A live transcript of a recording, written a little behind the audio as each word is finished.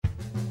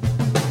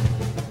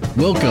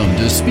Welcome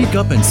to Speak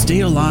Up and Stay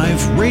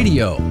Alive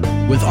Radio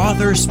with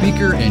author,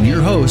 speaker, and your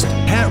host,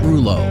 Pat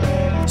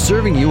Rouleau.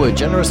 Serving you a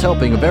generous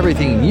helping of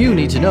everything you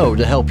need to know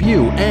to help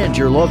you and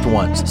your loved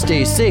ones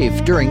stay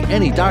safe during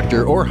any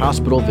doctor or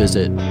hospital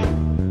visit.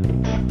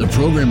 The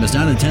program is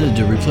not intended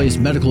to replace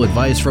medical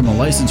advice from a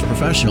licensed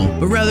professional,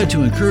 but rather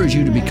to encourage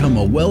you to become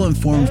a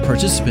well-informed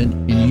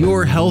participant in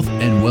your health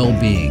and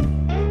well-being.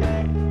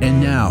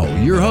 And now,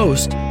 your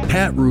host,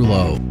 Pat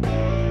Rouleau.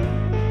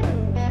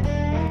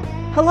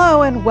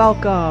 Hello and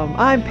welcome.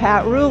 I'm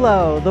Pat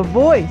Rouleau, the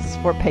voice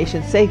for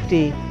patient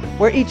safety,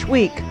 where each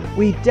week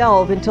we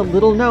delve into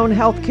little-known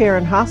healthcare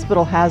and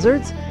hospital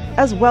hazards,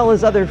 as well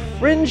as other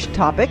fringe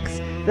topics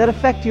that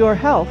affect your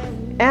health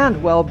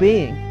and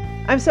well-being.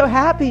 I'm so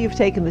happy you've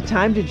taken the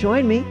time to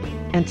join me,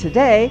 and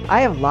today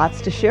I have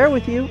lots to share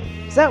with you.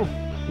 So,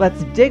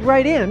 let's dig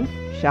right in,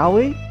 shall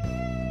we?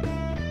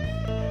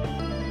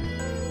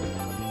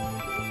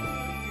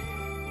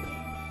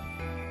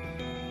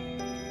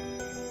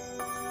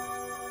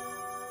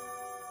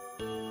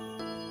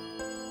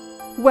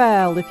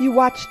 Well, if you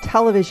watch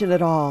television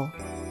at all,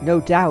 no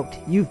doubt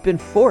you've been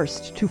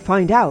forced to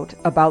find out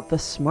about the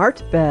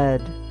smart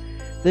bed.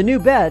 The new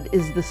bed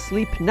is the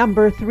Sleep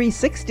Number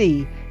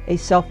 360, a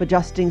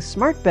self-adjusting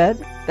smart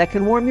bed that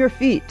can warm your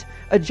feet,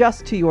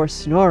 adjust to your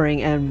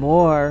snoring, and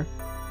more.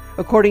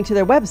 According to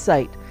their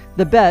website,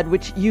 the bed,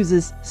 which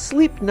uses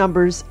Sleep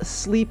Number's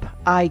Sleep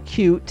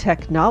IQ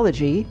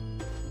technology,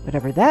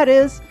 whatever that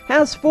is,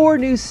 has 4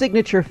 new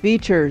signature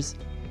features.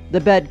 The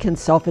bed can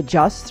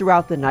self-adjust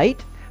throughout the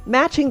night,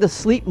 matching the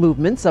sleep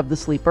movements of the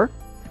sleeper.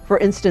 For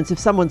instance, if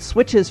someone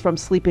switches from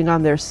sleeping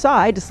on their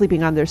side to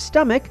sleeping on their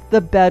stomach,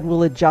 the bed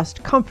will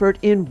adjust comfort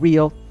in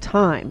real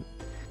time.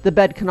 The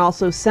bed can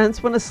also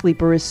sense when a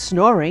sleeper is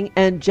snoring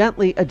and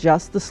gently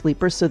adjust the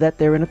sleeper so that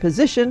they're in a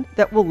position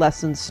that will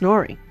lessen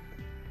snoring.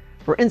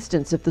 For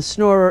instance, if the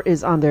snorer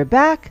is on their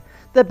back,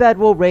 the bed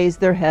will raise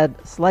their head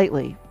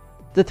slightly.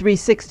 The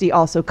 360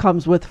 also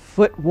comes with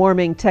foot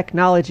warming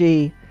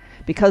technology.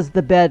 Because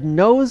the bed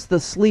knows the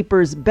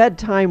sleeper's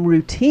bedtime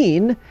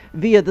routine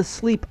via the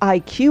Sleep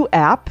IQ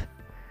app,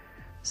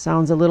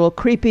 sounds a little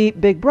creepy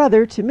Big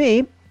Brother to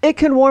me, it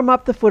can warm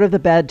up the foot of the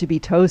bed to be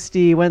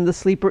toasty when the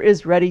sleeper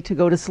is ready to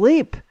go to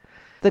sleep.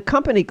 The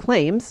company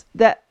claims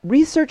that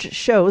research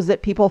shows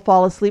that people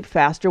fall asleep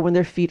faster when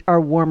their feet are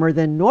warmer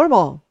than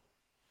normal.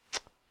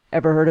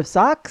 Ever heard of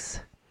socks?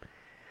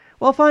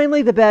 Well,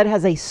 finally, the bed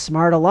has a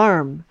smart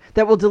alarm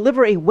that will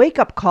deliver a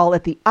wake-up call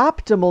at the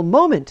optimal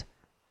moment.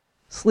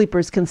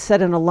 Sleepers can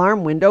set an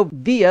alarm window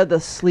via the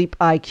Sleep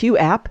IQ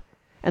app,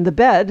 and the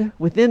bed,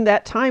 within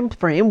that time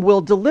frame,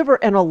 will deliver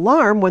an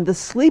alarm when the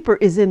sleeper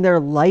is in their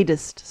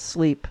lightest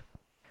sleep.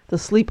 The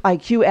Sleep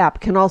IQ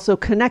app can also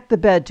connect the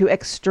bed to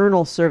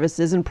external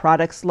services and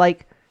products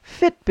like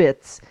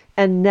Fitbits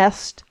and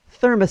Nest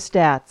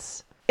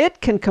thermostats. It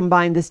can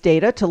combine this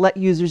data to let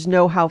users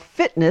know how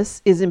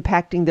fitness is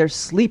impacting their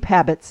sleep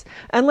habits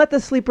and let the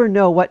sleeper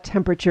know what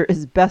temperature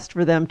is best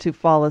for them to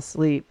fall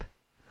asleep.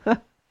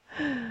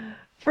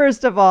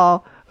 First of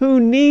all, who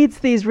needs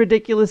these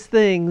ridiculous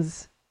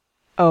things?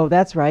 Oh,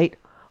 that's right.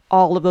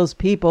 All of those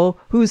people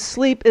whose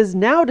sleep is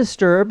now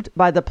disturbed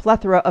by the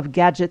plethora of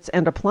gadgets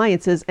and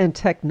appliances and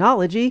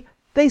technology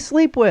they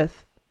sleep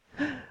with.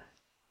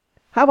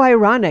 How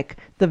ironic.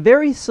 The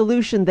very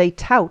solution they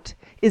tout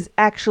is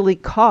actually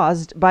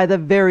caused by the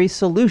very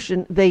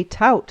solution they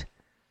tout.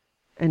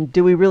 And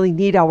do we really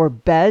need our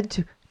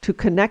bed to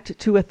connect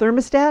to a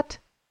thermostat?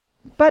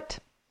 But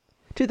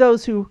to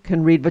those who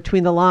can read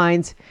between the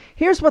lines,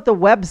 here's what the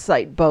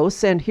website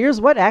boasts, and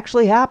here's what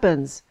actually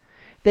happens.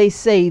 They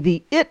say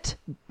the IT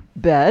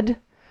bed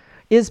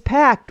is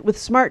packed with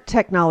smart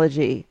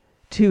technology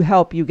to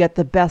help you get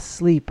the best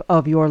sleep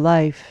of your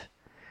life.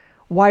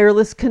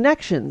 Wireless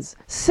connections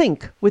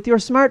sync with your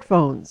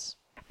smartphones.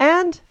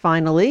 And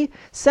finally,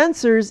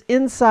 sensors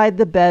inside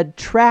the bed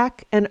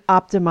track and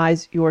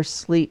optimize your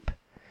sleep.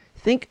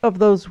 Think of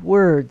those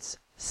words: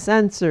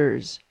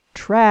 sensors,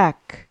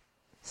 track,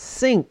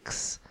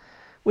 syncs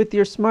with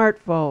your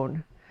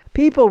smartphone.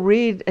 People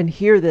read and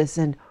hear this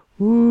and,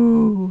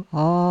 ooh,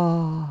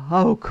 ah,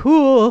 how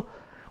cool,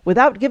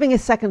 without giving a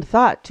second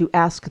thought to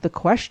ask the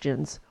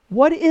questions.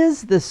 What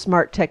is this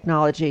smart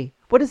technology?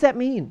 What does that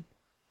mean?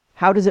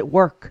 How does it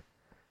work?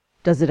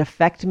 Does it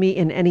affect me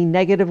in any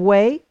negative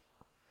way?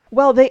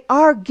 Well, they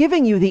are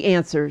giving you the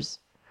answers.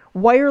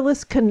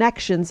 Wireless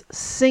connections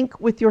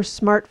sync with your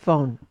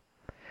smartphone.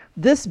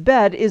 This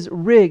bed is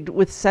rigged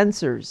with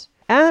sensors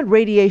and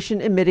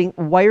radiation-emitting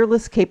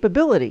wireless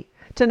capability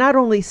to not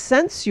only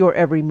sense your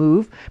every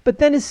move, but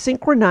then is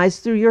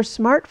synchronized through your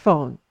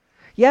smartphone.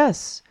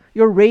 Yes,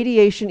 your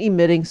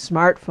radiation-emitting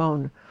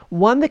smartphone,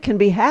 one that can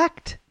be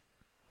hacked.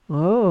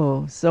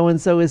 Oh,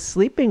 so-and-so is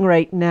sleeping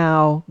right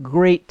now.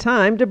 Great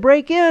time to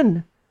break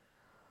in.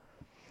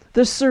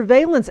 The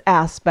surveillance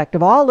aspect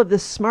of all of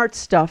this smart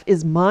stuff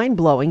is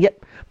mind-blowing, yet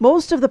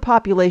most of the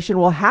population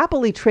will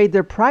happily trade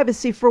their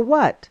privacy for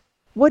what?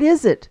 What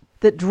is it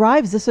that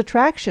drives this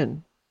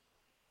attraction?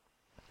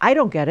 I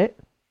don't get it.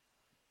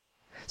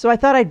 So I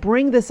thought I'd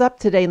bring this up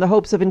today in the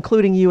hopes of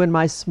including you in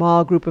my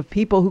small group of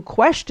people who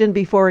question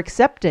before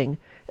accepting,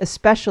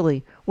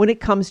 especially when it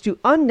comes to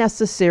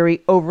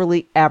unnecessary,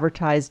 overly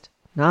advertised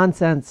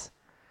nonsense.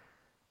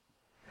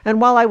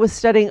 And while I was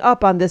studying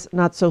up on this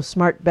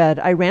not-so-smart bed,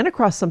 I ran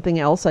across something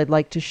else I'd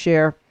like to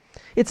share.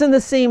 It's in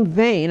the same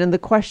vein, and the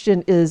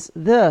question is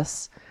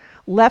this: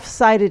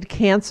 left-sided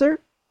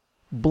cancer?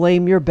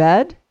 Blame your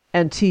bed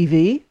and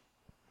TV?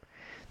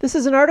 This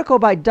is an article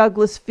by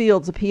Douglas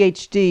Fields, a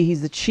PhD.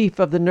 He's the chief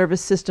of the Nervous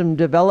System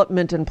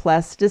Development and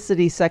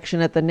Plasticity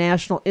section at the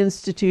National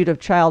Institute of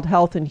Child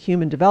Health and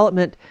Human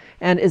Development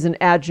and is an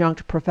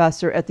adjunct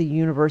professor at the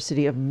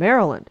University of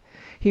Maryland.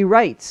 He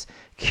writes,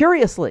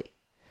 curiously,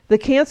 the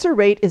cancer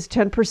rate is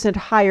 10%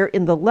 higher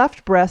in the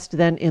left breast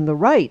than in the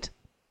right.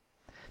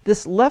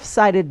 This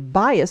left-sided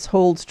bias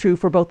holds true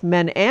for both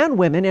men and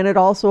women, and it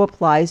also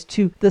applies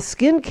to the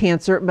skin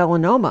cancer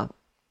melanoma.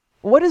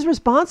 What is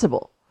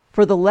responsible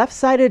for the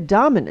left-sided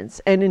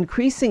dominance and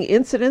increasing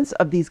incidence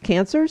of these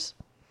cancers?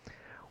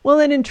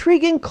 Well, an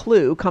intriguing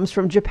clue comes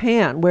from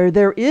Japan, where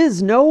there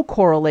is no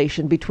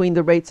correlation between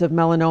the rates of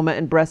melanoma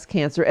and breast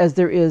cancer as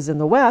there is in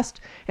the West,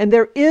 and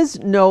there is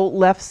no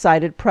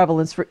left-sided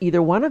prevalence for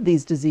either one of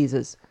these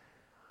diseases.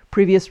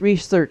 Previous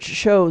research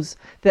shows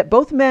that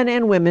both men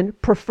and women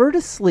prefer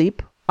to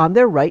sleep on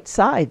their right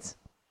sides.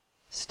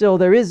 Still,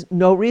 there is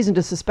no reason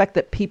to suspect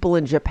that people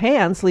in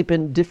Japan sleep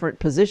in different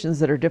positions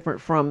that are different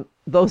from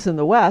those in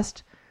the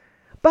West.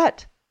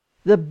 But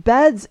the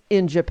beds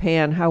in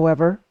Japan,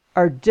 however,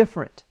 are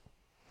different.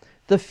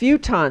 The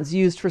futons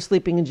used for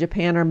sleeping in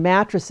Japan are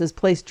mattresses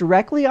placed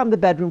directly on the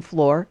bedroom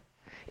floor,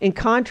 in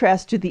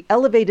contrast to the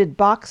elevated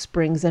box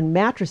springs and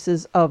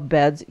mattresses of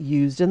beds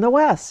used in the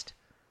West.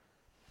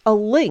 A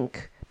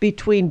link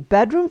between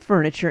bedroom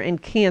furniture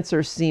and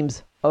cancer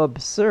seems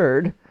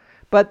absurd,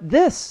 but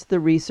this, the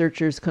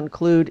researchers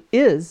conclude,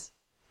 is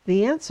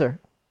the answer.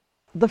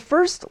 The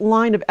first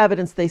line of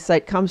evidence they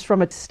cite comes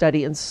from a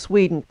study in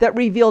Sweden that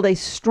revealed a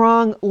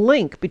strong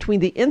link between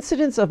the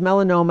incidence of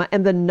melanoma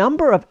and the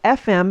number of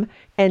FM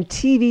and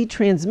TV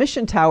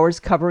transmission towers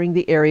covering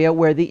the area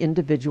where the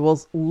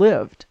individuals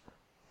lived.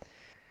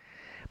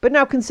 But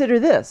now consider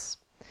this,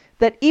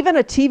 that even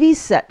a TV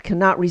set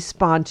cannot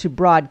respond to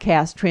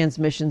broadcast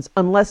transmissions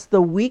unless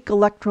the weak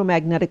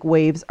electromagnetic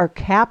waves are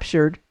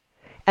captured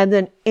and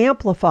then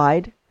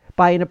amplified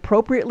by an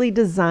appropriately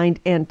designed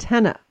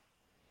antenna.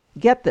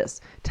 Get this,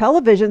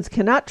 televisions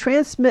cannot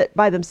transmit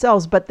by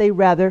themselves, but they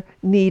rather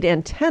need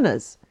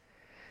antennas.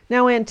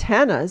 Now,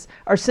 antennas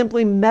are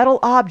simply metal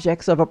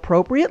objects of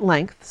appropriate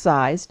length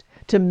sized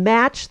to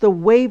match the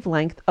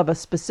wavelength of a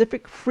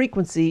specific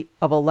frequency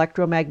of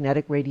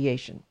electromagnetic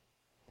radiation.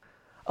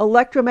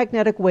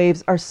 Electromagnetic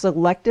waves are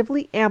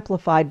selectively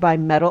amplified by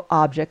metal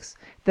objects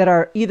that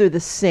are either the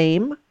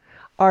same,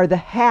 are the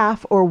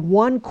half or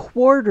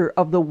 1/4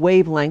 of the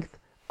wavelength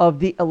of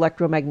the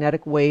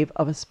electromagnetic wave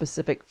of a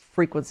specific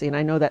frequency. And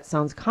I know that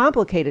sounds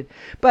complicated,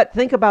 but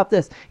think about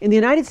this. In the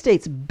United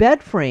States,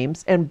 bed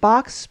frames and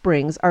box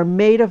springs are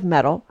made of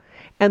metal,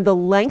 and the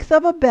length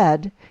of a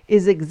bed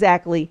is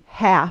exactly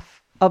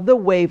half of the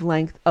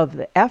wavelength of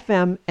the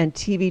FM and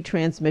TV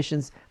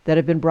transmissions that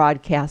have been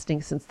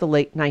broadcasting since the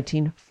late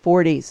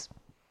 1940s.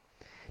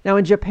 Now,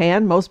 in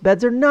Japan, most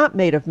beds are not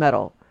made of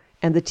metal,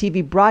 and the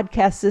TV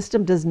broadcast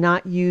system does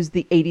not use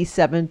the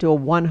 87 to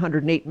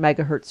 108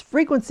 megahertz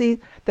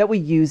frequency that we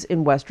use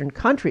in Western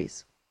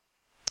countries.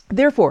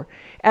 Therefore,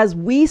 as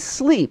we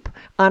sleep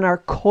on our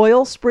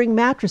coil spring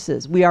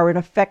mattresses, we are in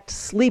effect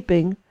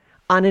sleeping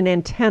on an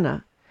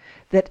antenna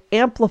that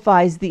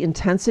amplifies the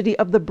intensity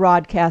of the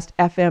broadcast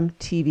FM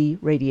TV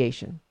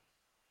radiation.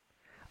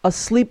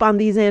 Asleep on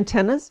these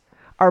antennas,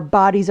 our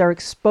bodies are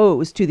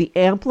exposed to the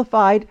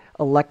amplified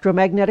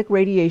electromagnetic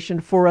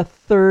radiation for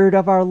 1/3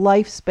 of our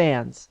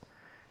lifespans.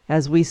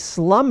 As we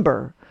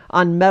slumber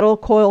on metal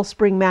coil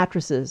spring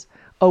mattresses,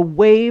 a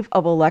wave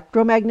of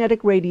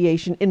electromagnetic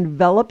radiation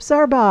envelops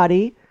our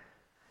body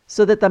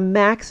so that the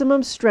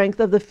maximum strength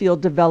of the field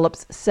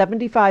develops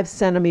 75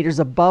 centimeters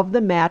above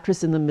the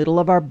mattress in the middle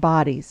of our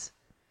bodies.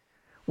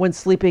 When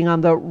sleeping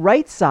on the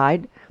right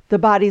side, the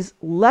body's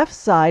left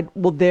side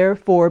will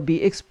therefore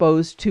be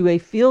exposed to a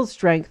field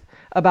strength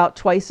about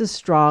twice as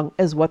strong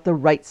as what the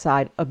right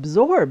side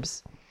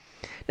absorbs.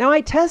 Now,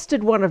 I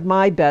tested one of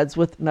my beds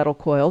with metal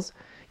coils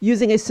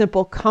using a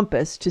simple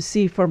compass to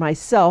see for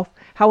myself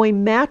how a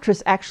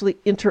mattress actually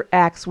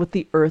interacts with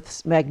the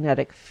Earth's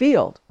magnetic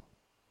field.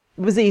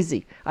 It was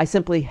easy. I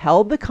simply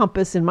held the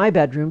compass in my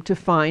bedroom to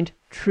find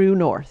true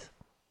north.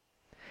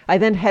 I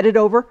then headed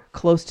over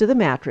close to the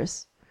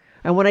mattress,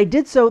 and when I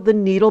did so, the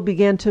needle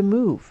began to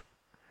move.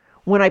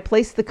 When I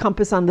placed the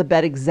compass on the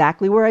bed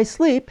exactly where I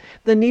sleep,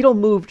 the needle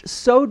moved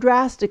so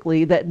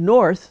drastically that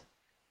north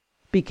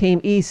became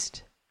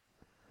east.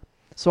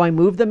 So I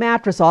moved the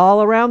mattress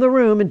all around the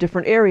room in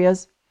different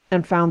areas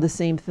and found the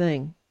same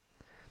thing.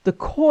 The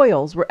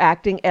coils were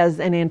acting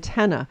as an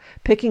antenna,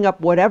 picking up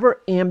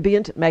whatever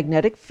ambient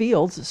magnetic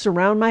fields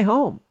surround my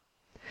home.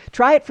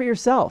 Try it for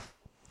yourself.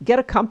 Get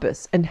a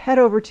compass and head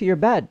over to your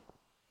bed.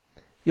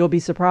 You'll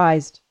be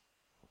surprised.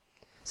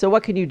 So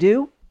what can you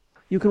do?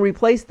 You can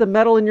replace the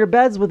metal in your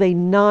beds with a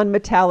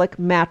non-metallic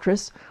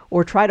mattress,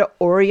 or try to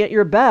orient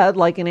your bed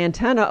like an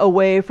antenna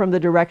away from the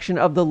direction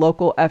of the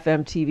local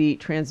FM TV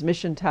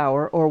transmission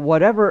tower or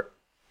whatever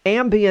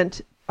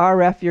ambient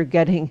RF you're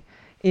getting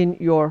in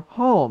your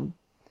home.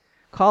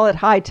 Call it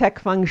high-tech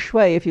feng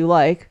shui if you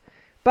like,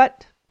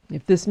 but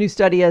if this new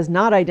study has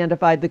not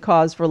identified the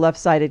cause for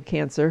left-sided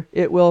cancer,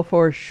 it will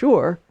for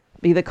sure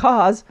be the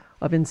cause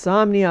of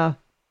insomnia.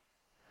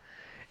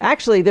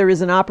 Actually, there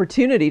is an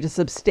opportunity to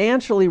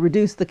substantially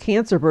reduce the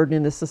cancer burden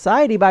in the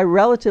society by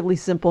relatively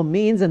simple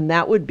means, and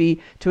that would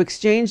be to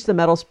exchange the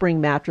metal spring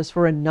mattress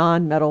for a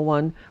non-metal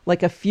one,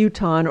 like a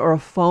futon or a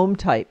foam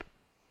type.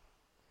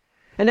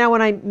 And now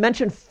when I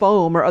mention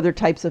foam or other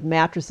types of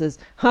mattresses,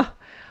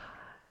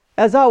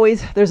 as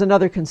always, there's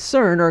another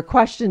concern or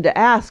question to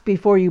ask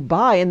before you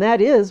buy, and that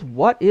is,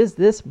 what is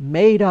this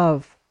made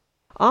of?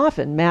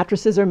 Often,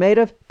 mattresses are made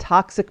of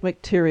toxic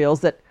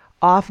materials that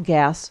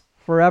off-gas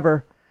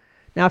forever.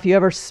 Now, if you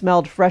ever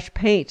smelled fresh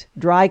paint,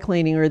 dry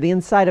cleaning, or the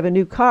inside of a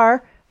new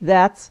car,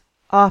 that's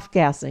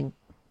off-gassing.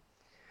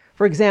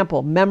 For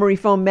example, memory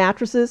foam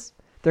mattresses,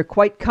 they're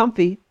quite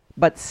comfy,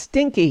 but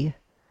stinky.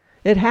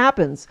 It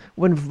happens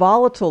when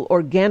volatile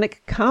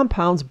organic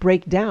compounds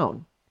break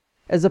down.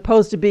 As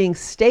opposed to being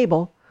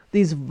stable,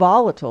 these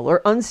volatile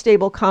or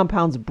unstable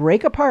compounds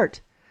break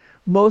apart,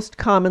 most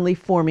commonly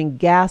forming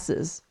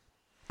gases.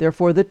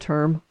 Therefore, the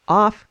term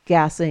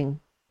off-gassing.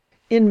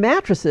 In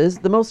mattresses,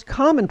 the most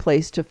common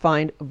place to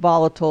find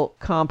volatile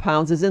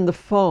compounds is in the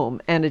foam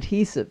and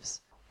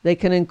adhesives. They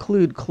can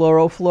include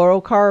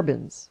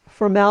chlorofluorocarbons,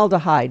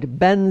 formaldehyde,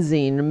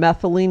 benzene,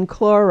 methylene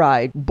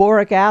chloride,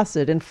 boric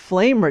acid, and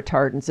flame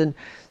retardants, and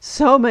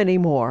so many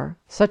more,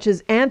 such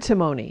as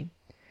antimony.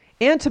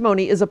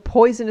 Antimony is a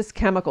poisonous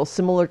chemical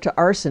similar to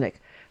arsenic.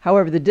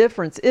 However, the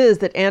difference is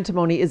that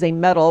antimony is a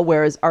metal,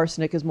 whereas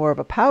arsenic is more of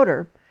a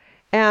powder,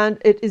 and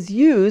it is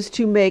used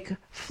to make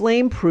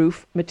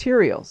flame-proof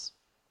materials.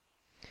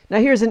 Now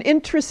here's an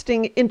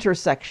interesting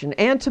intersection,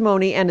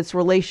 antimony and its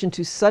relation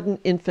to sudden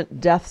infant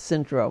death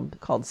syndrome,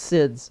 called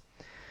SIDS.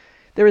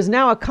 There is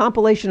now a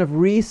compilation of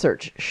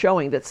research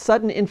showing that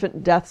sudden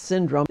infant death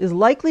syndrome is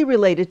likely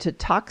related to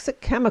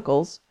toxic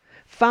chemicals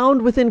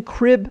found within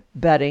crib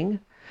bedding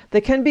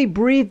that can be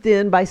breathed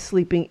in by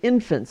sleeping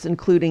infants,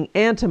 including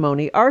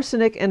antimony,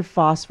 arsenic, and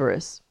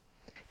phosphorus.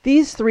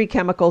 These three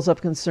chemicals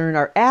of concern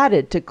are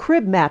added to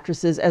crib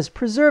mattresses as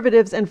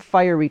preservatives and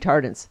fire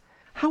retardants.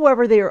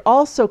 However, they are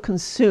also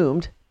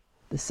consumed,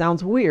 this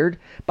sounds weird,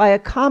 by a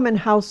common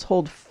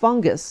household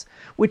fungus,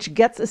 which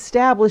gets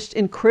established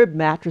in crib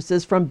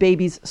mattresses from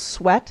babies'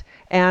 sweat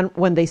and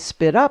when they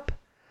spit up.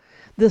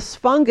 This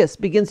fungus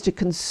begins to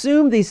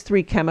consume these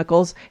three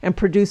chemicals and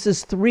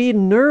produces three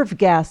nerve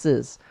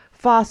gases,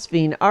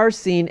 phosphine,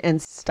 arsine, and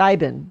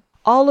stibin,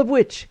 all of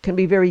which can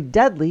be very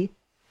deadly,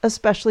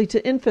 especially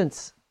to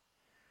infants.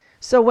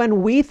 So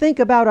when we think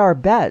about our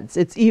beds,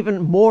 it's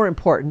even more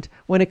important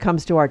when it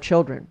comes to our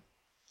children.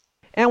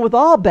 And with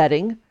all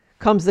bedding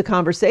comes the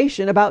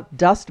conversation about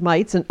dust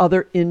mites and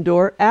other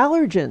indoor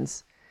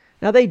allergens.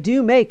 Now, they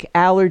do make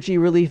allergy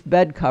relief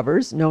bed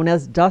covers known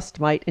as dust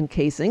mite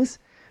encasings,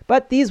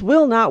 but these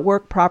will not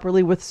work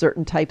properly with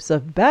certain types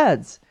of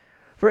beds.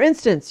 For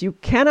instance, you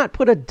cannot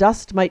put a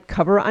dust mite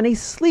cover on a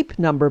sleep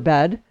number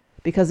bed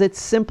because it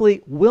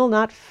simply will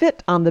not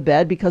fit on the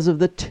bed because of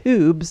the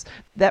tubes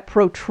that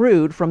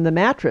protrude from the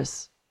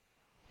mattress.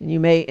 And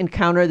you may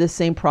encounter the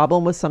same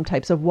problem with some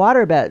types of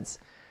water beds.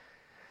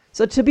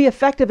 So to be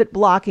effective at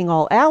blocking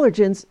all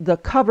allergens, the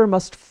cover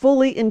must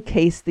fully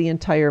encase the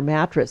entire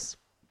mattress.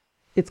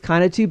 It's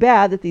kind of too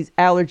bad that these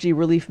allergy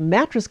relief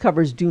mattress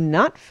covers do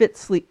not fit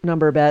sleep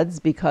number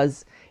beds,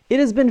 because it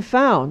has been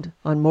found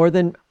on more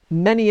than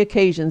many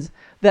occasions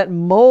that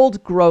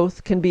mold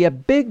growth can be a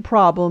big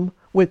problem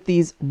with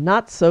these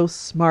not so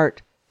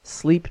smart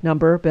sleep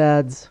number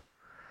beds.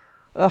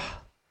 Ugh,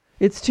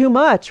 it's too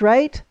much,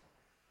 right?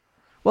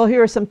 Well,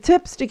 here are some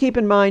tips to keep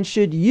in mind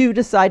should you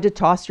decide to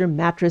toss your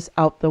mattress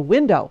out the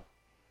window.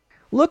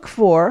 Look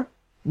for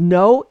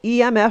no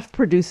EMF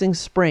producing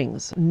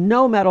springs,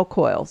 no metal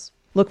coils.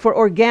 Look for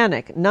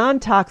organic,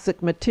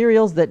 non-toxic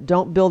materials that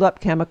don't build up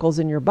chemicals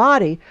in your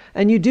body,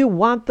 and you do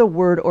want the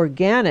word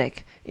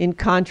organic in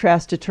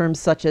contrast to terms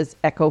such as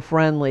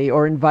eco-friendly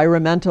or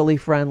environmentally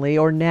friendly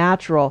or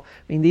natural.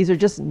 I mean, these are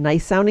just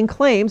nice sounding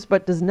claims,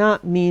 but does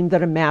not mean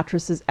that a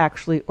mattress is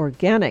actually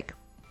organic.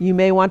 You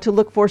may want to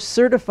look for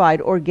certified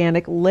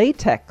organic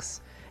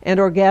latex and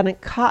organic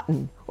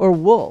cotton or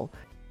wool.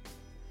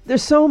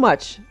 There's so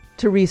much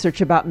to research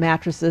about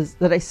mattresses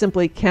that I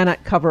simply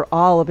cannot cover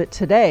all of it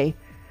today,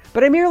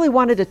 but I merely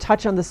wanted to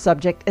touch on the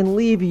subject and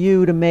leave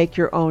you to make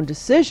your own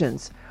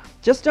decisions.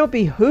 Just don't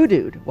be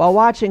hoodooed while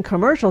watching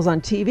commercials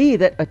on TV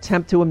that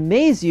attempt to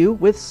amaze you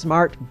with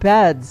smart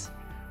beds.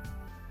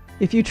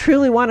 If you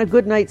truly want a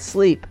good night's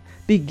sleep,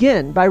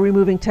 begin by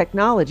removing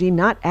technology,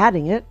 not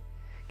adding it.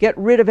 Get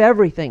rid of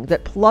everything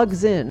that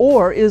plugs in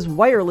or is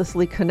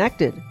wirelessly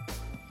connected.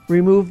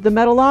 Remove the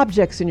metal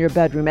objects in your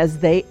bedroom as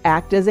they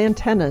act as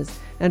antennas.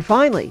 And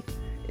finally,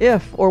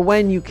 if or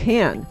when you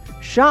can,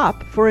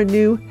 Shop for a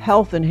new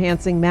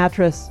health-enhancing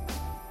mattress.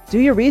 Do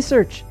your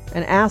research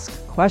and ask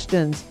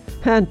questions.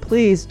 And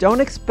please don't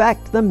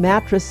expect the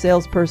mattress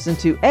salesperson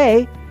to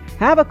A,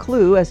 have a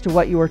clue as to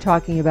what you are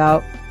talking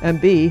about, and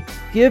B,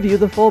 give you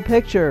the full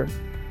picture.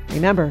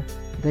 Remember,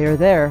 they are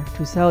there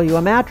to sell you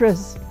a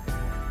mattress.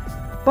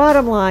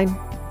 Bottom line,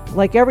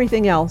 like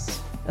everything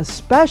else,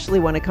 especially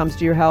when it comes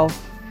to your health,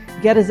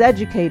 get as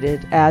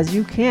educated as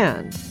you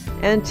can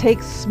and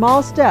take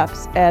small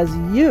steps as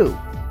you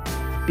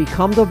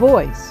become the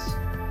voice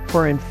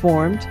for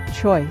informed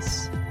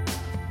choice.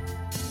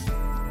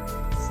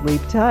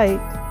 Sleep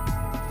tight.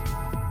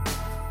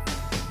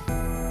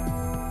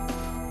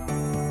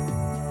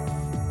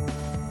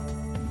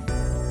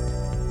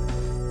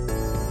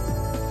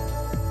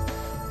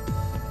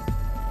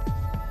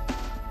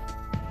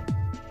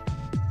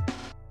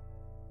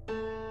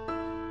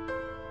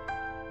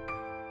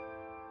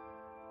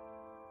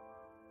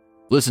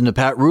 Listen to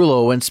Pat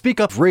Rulo and Speak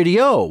Up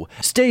Radio.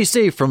 Stay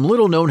safe from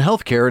little-known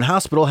healthcare and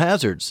hospital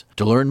hazards.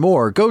 To learn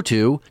more, go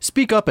to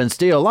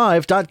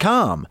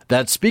speakupandstayalive.com.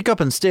 That's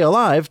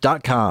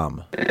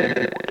speakupandstayalive.com.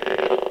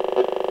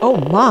 Oh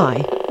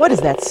my, what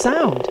is that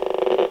sound?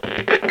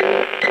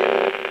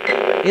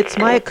 It's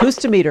my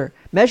acoustimeter,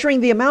 measuring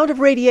the amount of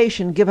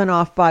radiation given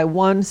off by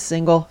one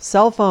single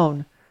cell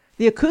phone.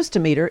 The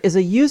acoustimeter is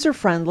a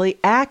user-friendly,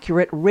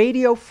 accurate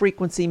radio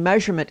frequency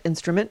measurement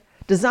instrument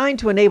designed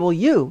to enable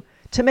you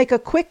to make a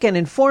quick and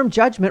informed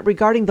judgment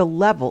regarding the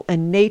level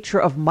and nature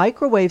of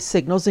microwave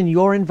signals in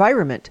your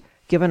environment,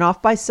 given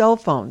off by cell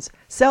phones,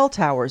 cell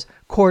towers,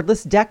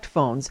 cordless DECT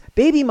phones,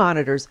 baby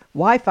monitors,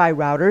 Wi-Fi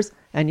routers,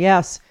 and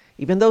yes,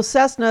 even those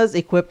Cessnas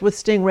equipped with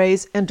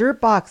Stingrays and dirt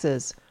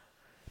boxes.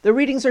 The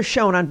readings are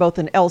shown on both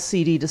an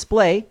LCD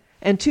display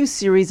and 2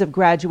 series of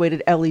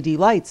graduated LED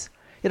lights.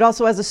 It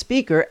also has a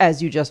speaker,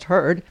 as you just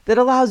heard, that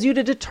allows you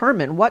to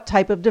determine what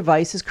type of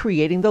device is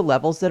creating the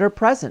levels that are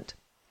present.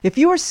 If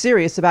you are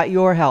serious about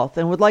your health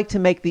and would like to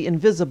make the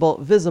invisible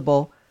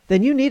visible,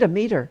 then you need a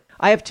meter.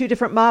 I have 2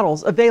 different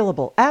models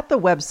available at the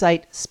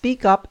website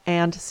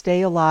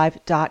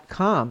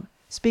speakupandstayalive.com.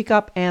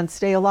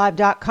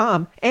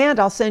 Speakupandstayalive.com, and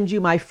I'll send you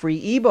my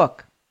free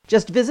ebook.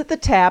 Just visit the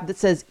tab that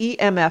says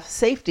EMF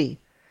Safety.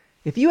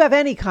 If you have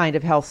any kind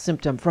of health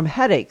symptom, from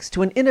headaches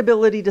to an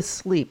inability to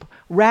sleep,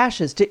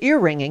 rashes to ear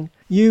ringing,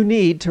 you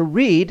need to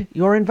read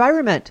your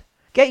environment.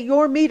 Get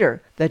your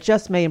meter that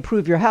just may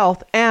improve your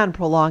health and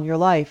prolong your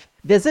life.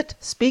 Visit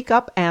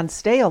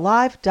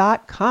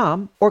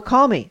speakupandstayalive.com or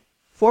call me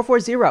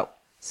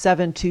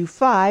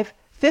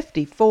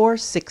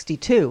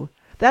 440-725-5462.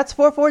 That's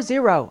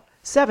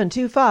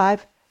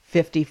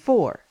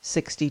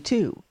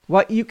 440-725-5462.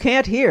 What you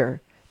can't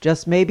hear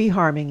just may be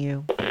harming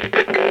you.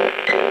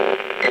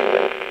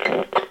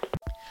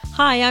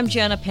 Hi, I'm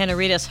Jana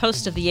Panaritas,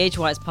 host of the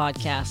AgeWise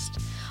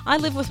podcast. I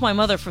lived with my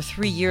mother for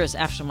 3 years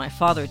after my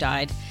father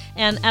died,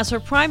 and as her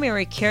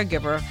primary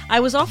caregiver, I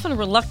was often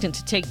reluctant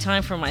to take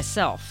time for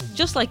myself,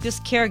 just like this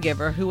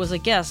caregiver who was a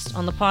guest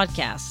on the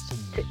podcast.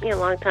 It took me a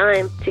long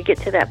time to get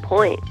to that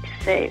point,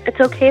 to say, it's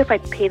okay if I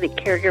pay the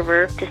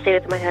caregiver to stay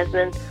with my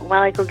husband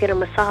while I go get a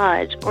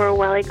massage or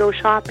while I go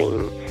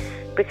shopping,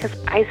 because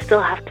I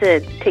still have to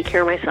take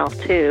care of myself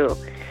too.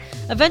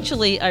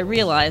 Eventually, I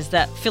realized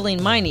that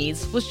filling my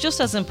needs was just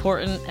as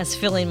important as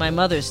filling my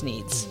mother's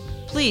needs.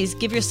 Please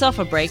give yourself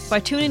a break by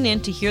tuning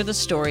in to hear the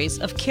stories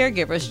of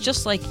caregivers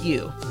just like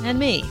you and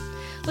me.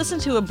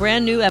 Listen to a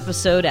brand new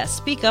episode at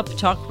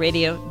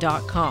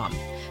speakuptalkradio.com.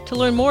 To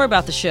learn more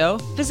about the show,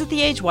 visit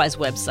the AgeWise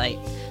website.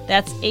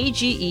 That's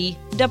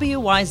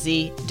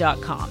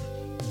AGEWYZ.com.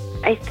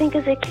 I think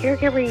as a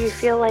caregiver, you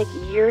feel like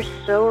you're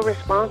so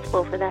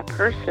responsible for that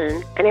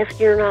person. And if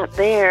you're not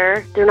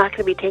there, they're not going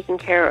to be taken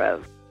care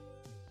of.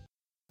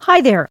 Hi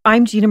there,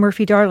 I'm Gina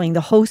Murphy-Darling, the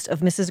host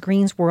of Mrs.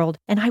 Green's World,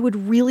 and I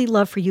would really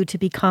love for you to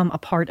become a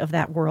part of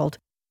that world.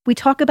 We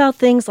talk about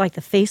things like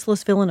the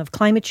faceless villain of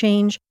climate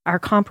change, our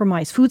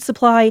compromised food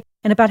supply,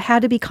 and about how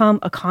to become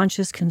a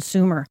conscious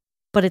consumer.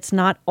 But it's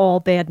not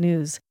all bad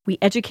news. We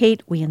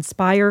educate, we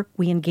inspire,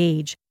 we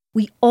engage.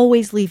 We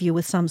always leave you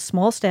with some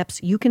small steps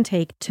you can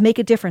take to make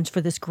a difference for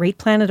this great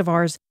planet of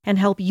ours and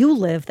help you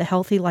live the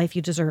healthy life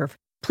you deserve.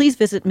 Please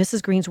visit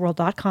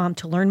mrsgreensworld.com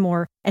to learn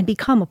more and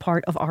become a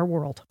part of our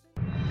world.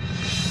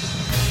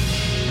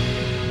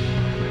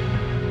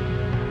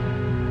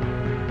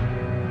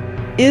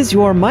 Is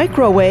your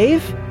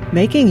microwave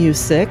making you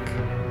sick?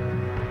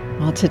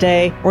 Well,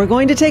 today we're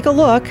going to take a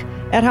look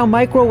at how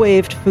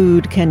microwaved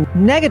food can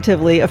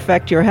negatively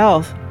affect your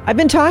health. I've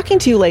been talking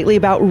to you lately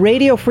about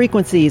radio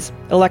frequencies,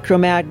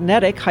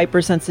 electromagnetic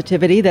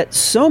hypersensitivity that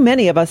so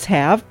many of us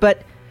have,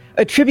 but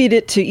attribute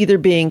it to either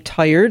being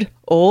tired,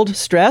 old,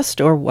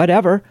 stressed, or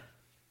whatever,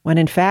 when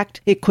in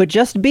fact it could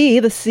just be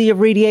the sea of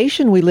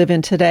radiation we live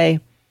in today.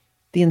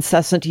 The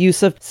incessant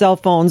use of cell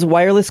phones,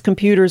 wireless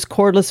computers,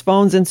 cordless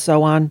phones, and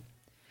so on.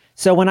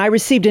 So when I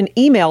received an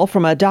email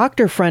from a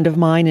doctor friend of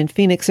mine in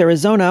Phoenix,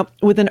 Arizona,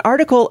 with an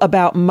article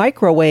about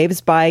microwaves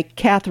by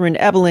Catherine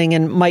Ebeling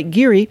and Mike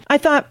Geary, I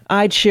thought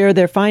I'd share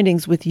their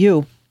findings with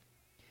you.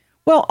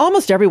 Well,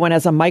 almost everyone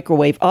has a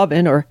microwave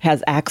oven or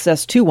has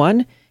access to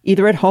one,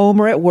 either at home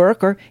or at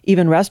work or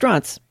even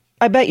restaurants.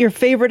 I bet your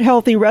favorite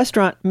healthy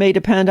restaurant may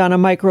depend on a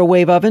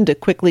microwave oven to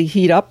quickly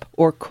heat up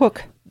or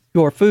cook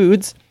your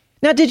foods.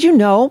 Now, did you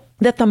know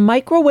that the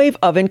microwave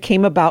oven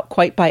came about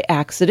quite by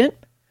accident?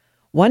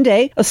 One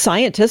day, a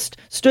scientist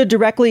stood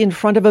directly in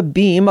front of a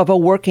beam of a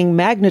working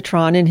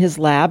magnetron in his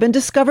lab and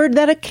discovered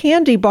that a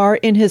candy bar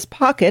in his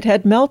pocket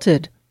had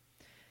melted.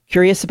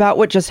 Curious about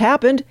what just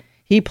happened,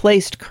 he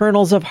placed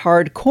kernels of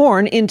hard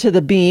corn into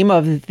the beam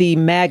of the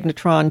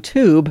magnetron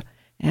tube.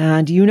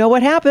 And you know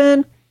what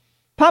happened?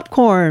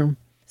 Popcorn.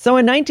 So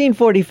in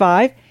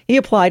 1945, he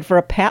applied for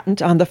a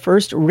patent on the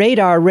first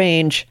radar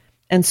range.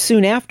 And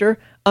soon after,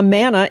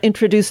 Amana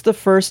introduced the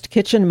first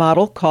kitchen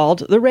model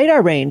called the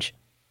radar range.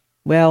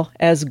 Well,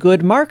 as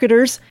good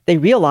marketers, they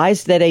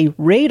realized that a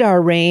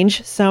radar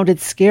range sounded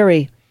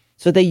scary.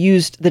 So they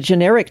used the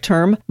generic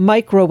term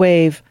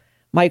microwave.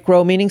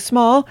 Micro meaning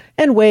small,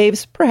 and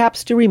waves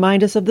perhaps to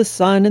remind us of the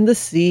sun and the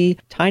sea,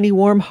 tiny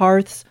warm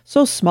hearths,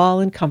 so small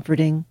and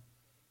comforting.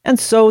 And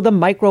so the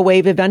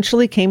microwave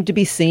eventually came to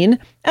be seen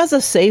as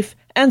a safe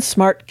and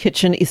smart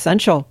kitchen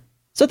essential.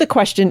 So the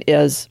question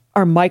is,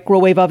 are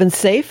microwave ovens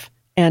safe?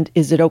 And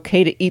is it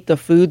okay to eat the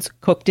foods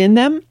cooked in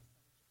them?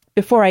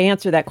 Before I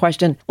answer that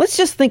question, let's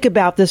just think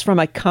about this from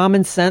a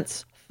common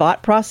sense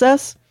thought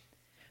process.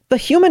 The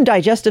human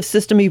digestive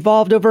system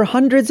evolved over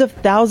hundreds of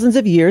thousands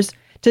of years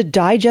to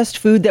digest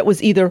food that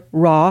was either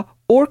raw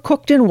or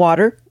cooked in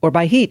water or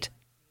by heat.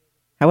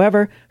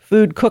 However,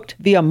 food cooked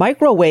via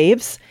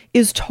microwaves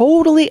is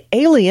totally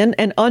alien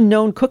and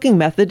unknown cooking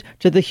method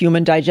to the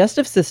human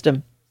digestive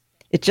system.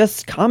 It's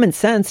just common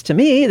sense to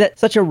me that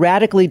such a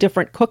radically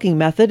different cooking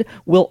method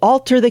will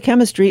alter the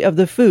chemistry of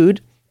the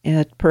food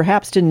and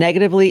perhaps to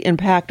negatively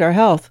impact our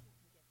health.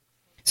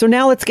 So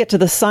now let's get to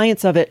the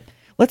science of it.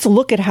 Let's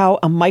look at how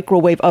a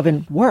microwave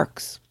oven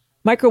works.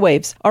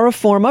 Microwaves are a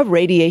form of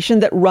radiation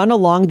that run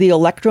along the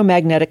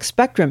electromagnetic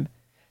spectrum.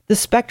 The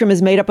spectrum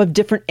is made up of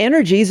different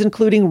energies,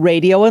 including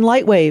radio and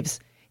light waves.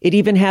 It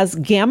even has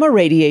gamma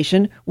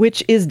radiation,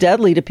 which is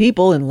deadly to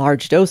people in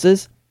large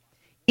doses.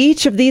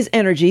 Each of these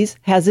energies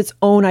has its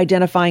own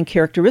identifying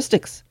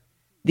characteristics.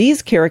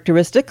 These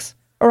characteristics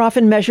are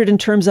often measured in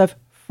terms of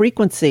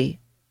frequency.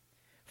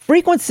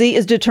 Frequency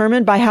is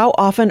determined by how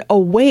often a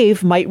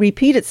wave might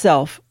repeat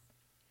itself.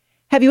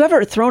 Have you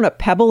ever thrown a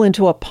pebble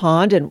into a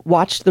pond and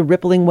watched the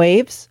rippling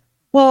waves?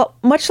 Well,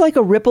 much like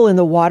a ripple in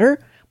the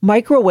water,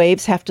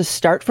 microwaves have to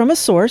start from a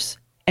source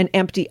and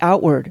empty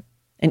outward.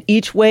 And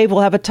each wave will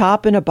have a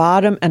top and a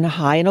bottom and a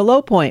high and a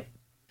low point.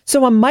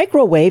 So a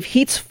microwave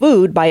heats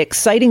food by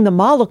exciting the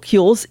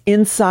molecules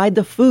inside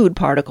the food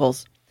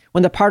particles.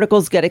 When the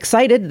particles get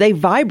excited, they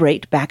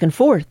vibrate back and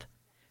forth.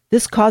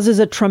 This causes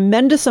a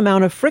tremendous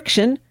amount of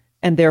friction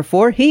and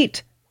therefore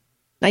heat.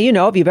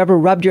 Now, if you've ever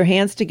rubbed your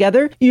hands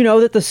together, you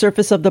know that the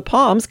surface of the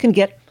palms can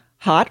get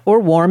hot or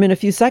warm in a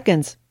few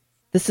seconds.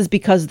 This is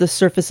because the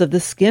surface of the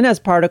skin has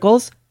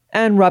particles,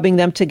 and rubbing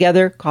them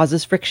together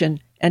causes friction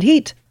and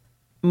heat.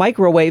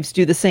 Microwaves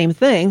do the same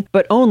thing,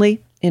 but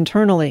only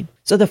internally.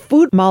 So the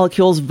food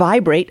molecules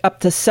vibrate up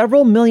to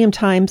several million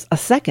times a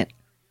second.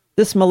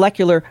 This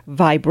molecular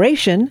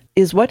vibration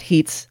is what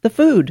heats the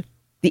food.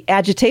 The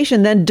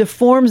agitation then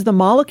deforms the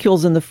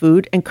molecules in the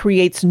food and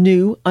creates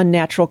new,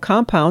 unnatural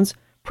compounds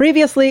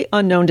previously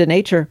unknown to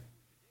nature.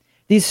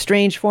 These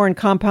strange foreign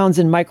compounds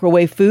in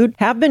microwave food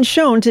have been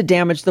shown to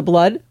damage the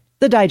blood,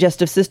 the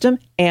digestive system,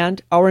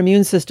 and our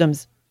immune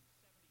systems.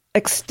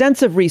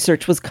 Extensive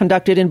research was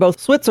conducted in both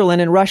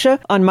Switzerland and Russia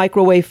on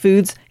microwave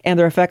foods and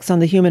their effects on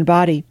the human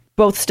body.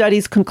 Both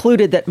studies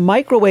concluded that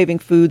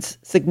microwaving foods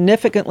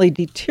significantly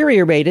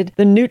deteriorated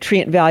the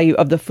nutrient value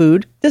of the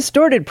food,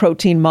 distorted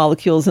protein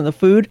molecules in the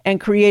food, and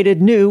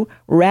created new,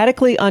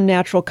 radically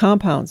unnatural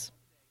compounds.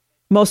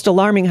 Most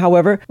alarming,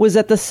 however, was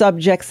that the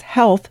subject's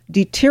health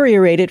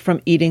deteriorated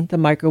from eating the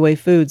microwave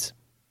foods.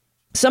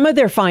 Some of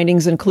their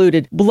findings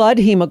included blood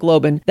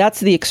hemoglobin, that's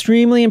the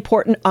extremely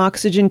important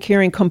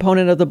oxygen-carrying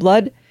component of the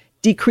blood,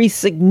 decreased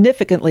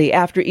significantly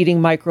after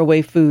eating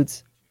microwave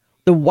foods.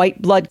 The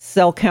white blood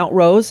cell count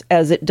rose,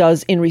 as it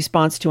does in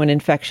response to an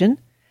infection.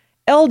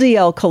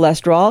 LDL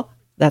cholesterol,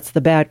 that's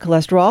the bad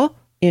cholesterol,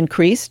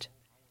 increased.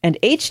 And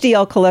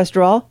HDL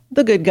cholesterol,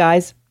 the good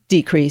guys,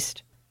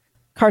 decreased.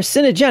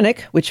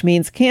 Carcinogenic, which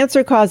means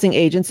cancer-causing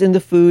agents in the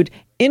food,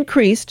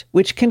 increased,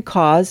 which can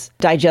cause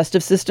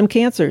digestive system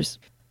cancers.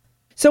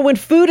 So when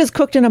food is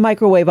cooked in a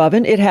microwave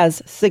oven, it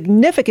has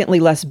significantly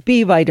less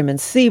B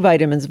vitamins, C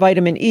vitamins,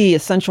 vitamin E,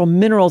 essential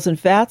minerals and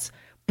fats,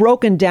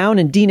 broken down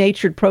and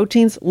denatured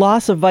proteins,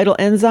 loss of vital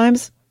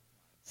enzymes.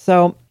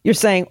 So you're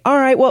saying, all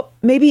right, well,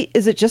 maybe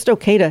is it just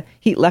okay to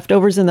heat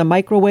leftovers in the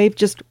microwave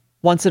just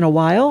once in a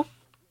while?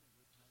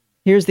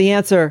 Here's the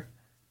answer.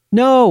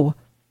 No.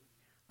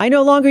 I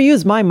no longer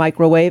use my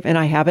microwave, and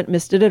I haven't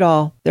missed it at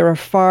all. There are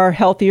far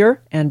healthier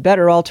and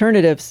better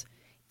alternatives.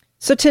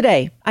 So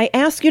today, I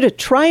ask you to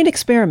try an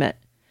experiment.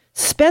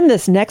 Spend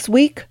this next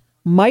week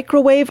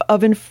microwave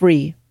oven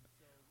free.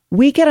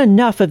 We get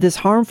enough of this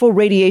harmful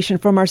radiation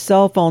from our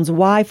cell phones,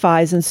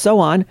 Wi-Fis, and so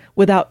on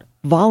without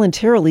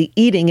voluntarily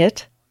eating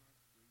it.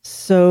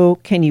 So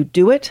can you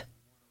do it?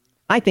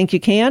 I think you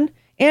can,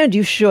 and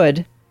you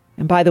should.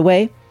 And by the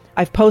way,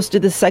 I've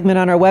posted this segment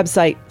on our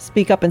website,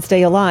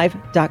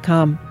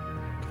 speakupandstayalive.com.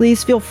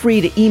 Please feel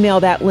free to email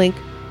that link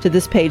to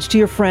this page to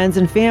your friends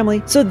and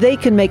family so they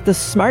can make the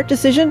smart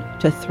decision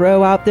to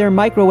throw out their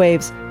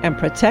microwaves and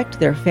protect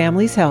their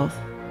family's health.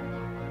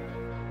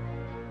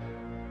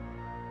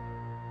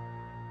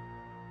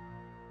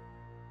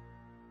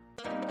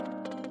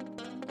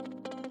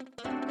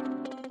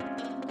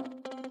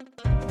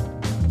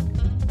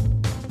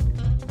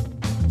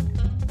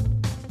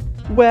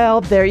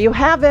 Well, there you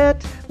have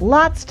it.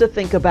 Lots to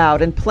think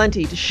about and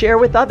plenty to share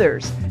with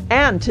others.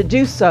 And to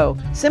do so,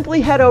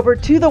 simply head over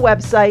to the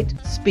website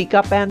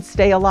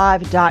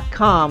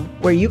speakupandstayalive.com,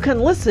 where you can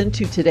listen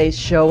to today's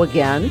show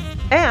again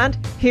and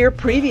hear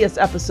previous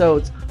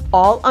episodes,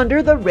 all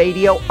under the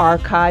Radio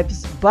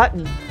Archives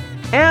button.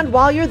 And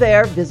while you're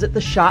there, visit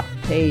the shop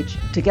page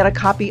to get a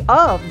copy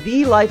of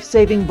the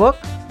life-saving book,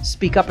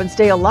 Speak Up and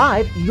Stay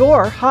Alive,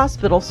 Your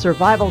Hospital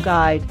Survival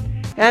Guide.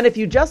 And if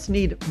you just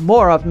need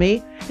more of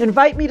me,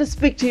 invite me to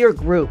speak to your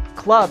group,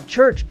 club,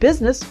 church,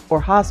 business, or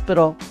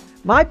hospital.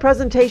 My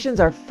presentations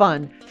are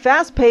fun,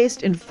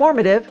 fast-paced,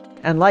 informative,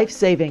 and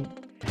life-saving.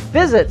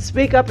 Visit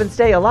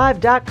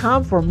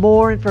speakupandstayalive.com for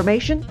more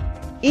information.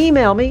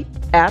 Email me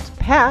at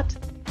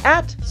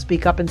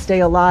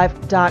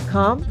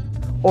pat@speakupandstayalive.com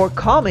or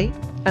call me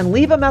and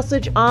leave a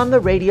message on the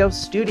radio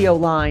studio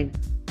line,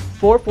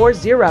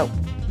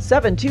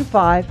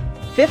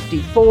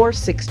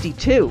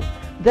 440-725-5462.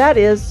 That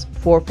is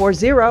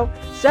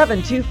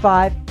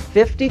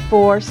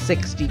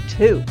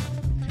 440-725-5462.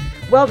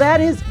 Well,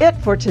 that is it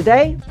for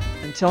today.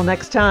 Until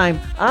next time,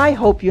 I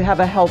hope you have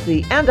a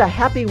healthy and a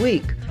happy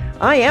week.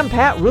 I am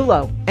Pat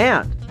Rulo,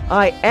 and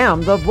I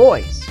am the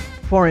voice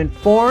for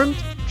informed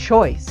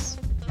choice.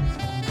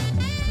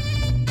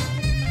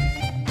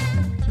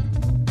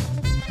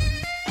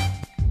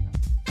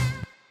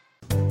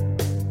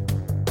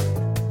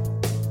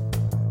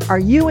 Are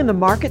you in the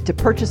market to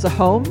purchase a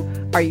home?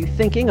 Are you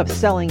thinking of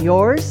selling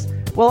yours?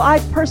 Well,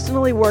 I've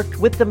personally worked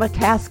with the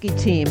McCaskey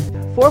team,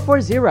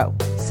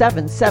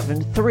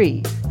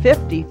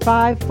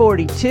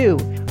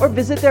 440-773-5542, or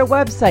visit their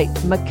website,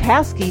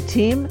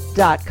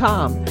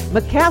 mccaskeyteam.com,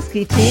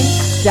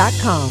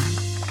 mccaskeyteam.com.